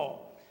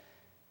visible.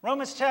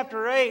 Romans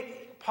chapter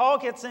 8, Paul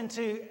gets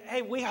into,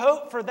 hey, we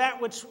hope for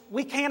that which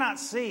we cannot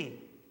see.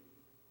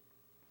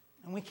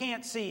 And we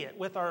can't see it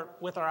with our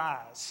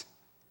eyes.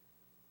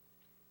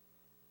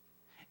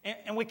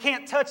 And we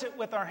can't touch it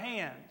with our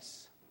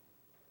hands.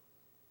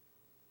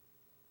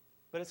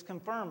 But it's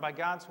confirmed by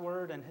God's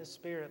Word and His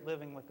Spirit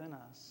living within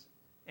us.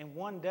 And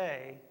one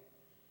day,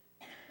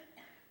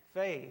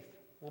 faith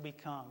will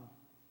become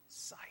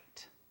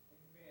sight.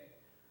 Amen.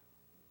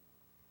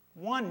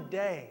 One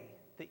day,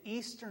 the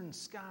eastern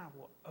sky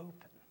will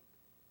open.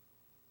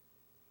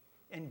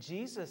 And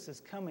Jesus is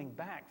coming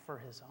back for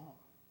His own.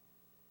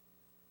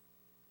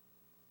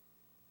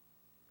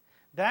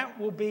 That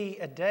will be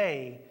a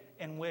day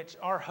in which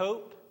our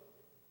hope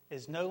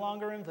is no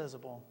longer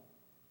invisible,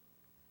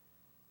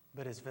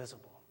 but is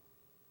visible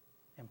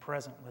and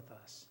present with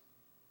us.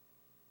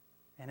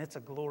 And it's a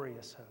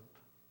glorious hope.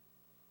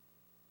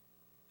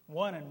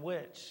 One in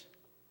which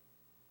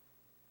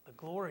the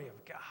glory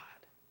of God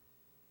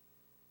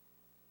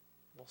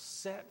will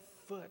set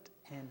foot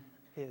in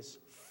His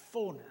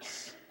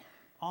fullness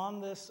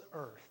on this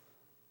earth.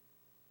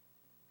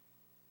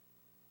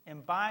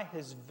 And by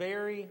His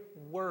very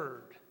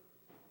word,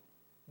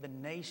 the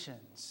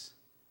nations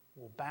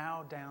will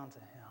bow down to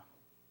Him.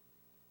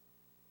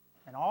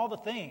 And all the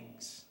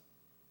things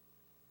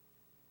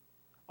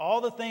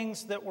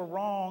that were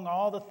wrong,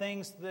 all the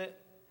things that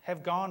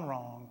have gone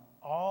wrong,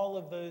 all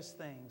of those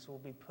things will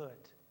be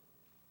put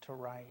to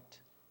right.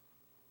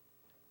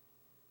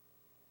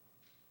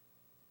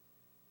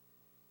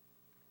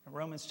 In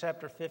Romans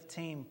chapter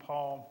 15,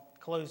 Paul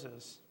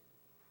closes,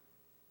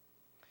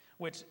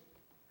 which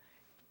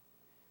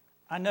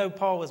I know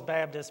Paul was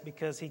Baptist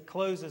because he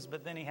closes,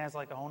 but then he has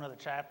like a whole other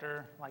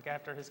chapter, like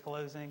after his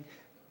closing.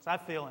 So I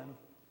feel him.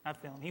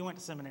 He went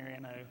to seminary, I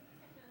know.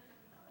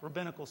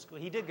 Rabbinical school.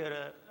 He did go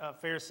to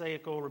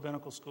Pharisaical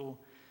rabbinical school.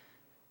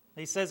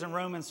 He says in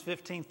Romans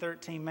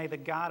 15:13, may the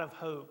God of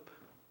hope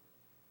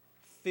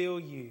fill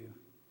you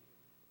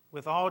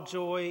with all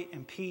joy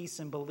and peace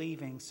in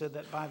believing, so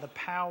that by the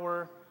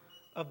power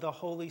of the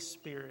Holy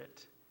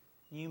Spirit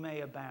you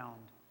may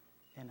abound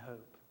in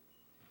hope.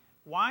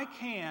 Why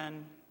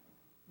can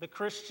the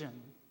Christian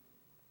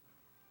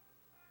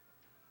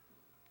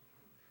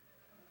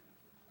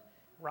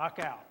rock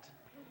out?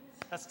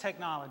 That's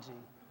technology.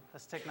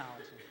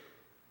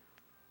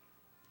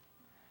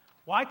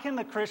 Why can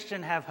the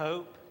Christian have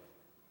hope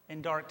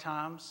in dark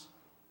times?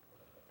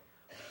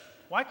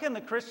 Why can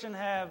the Christian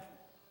have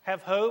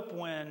hope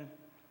when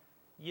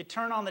you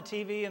turn on the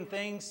TV and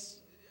things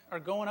are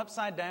going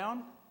upside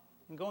down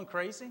and going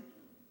crazy?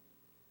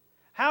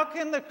 How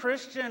can the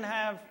Christian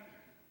have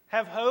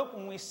hope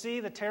when we see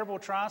the terrible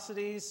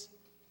atrocities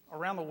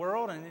around the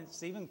world and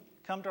it's even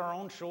come to our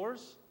own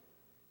shores?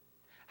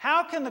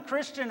 How can the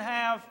Christian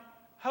have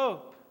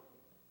hope?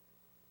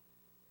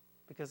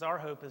 Because our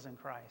hope is in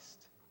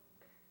Christ.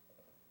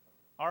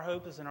 Our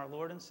hope is in our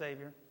Lord and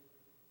Savior.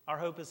 Our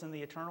hope is in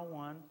the Eternal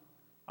One.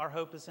 Our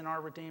hope is in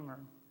our Redeemer.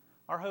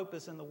 Our hope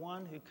is in the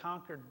one who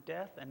conquered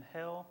death and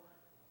hell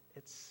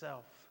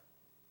itself.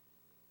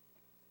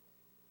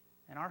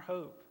 And our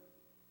hope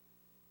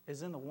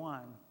is in the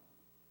one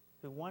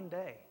who one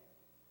day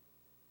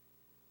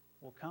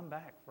will come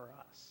back for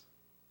us.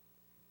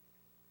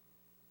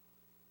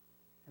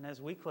 And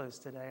as we close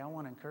today, I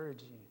want to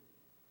encourage you.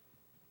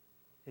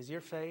 Is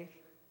your faith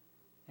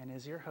and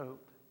is your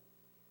hope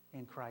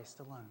in Christ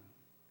alone?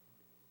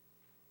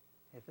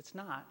 If it's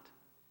not,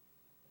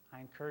 I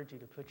encourage you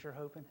to put your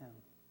hope in Him,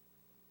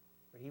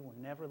 for He will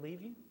never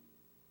leave you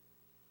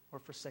or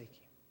forsake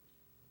you.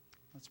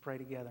 Let's pray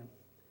together.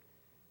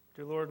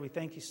 Dear Lord, we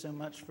thank you so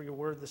much for your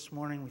word this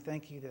morning. We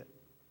thank you that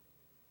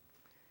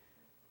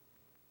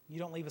you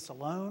don't leave us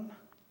alone.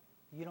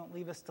 You don't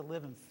leave us to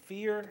live in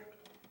fear.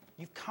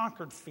 You've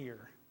conquered fear.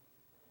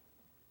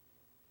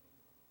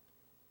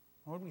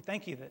 Lord, we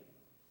thank you that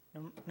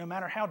no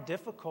matter how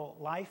difficult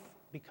life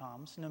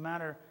becomes, no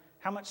matter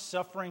how much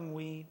suffering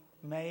we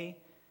may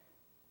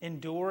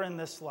endure in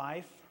this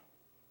life,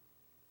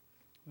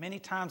 many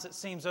times it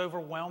seems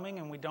overwhelming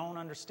and we don't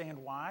understand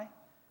why.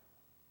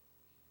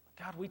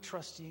 God, we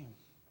trust you.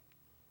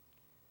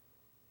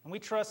 And we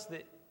trust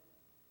that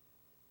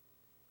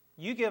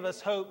you give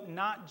us hope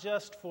not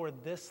just for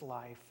this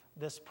life,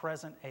 this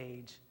present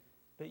age,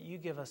 but you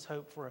give us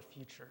hope for a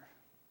future.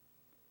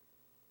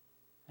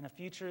 And a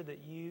future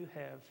that you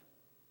have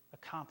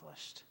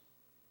accomplished.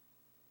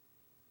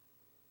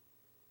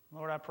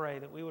 Lord, I pray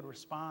that we would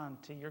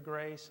respond to your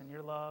grace and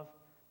your love.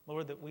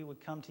 Lord, that we would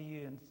come to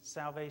you in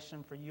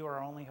salvation, for you are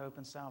our only hope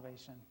in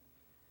salvation.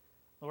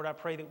 Lord, I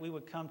pray that we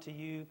would come to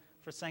you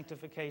for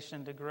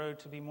sanctification, to grow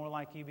to be more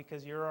like you,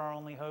 because you're our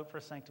only hope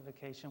for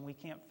sanctification. We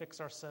can't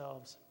fix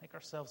ourselves, make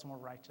ourselves more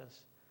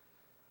righteous.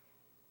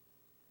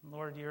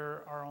 Lord,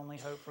 you're our only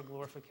hope for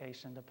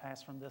glorification, to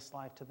pass from this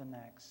life to the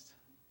next.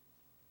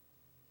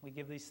 We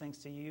give these things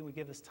to you. We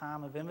give this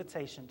time of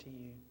invitation to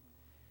you.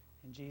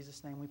 In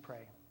Jesus' name we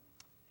pray.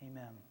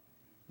 Amen.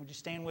 Would you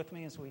stand with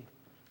me as we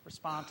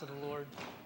respond to the Lord?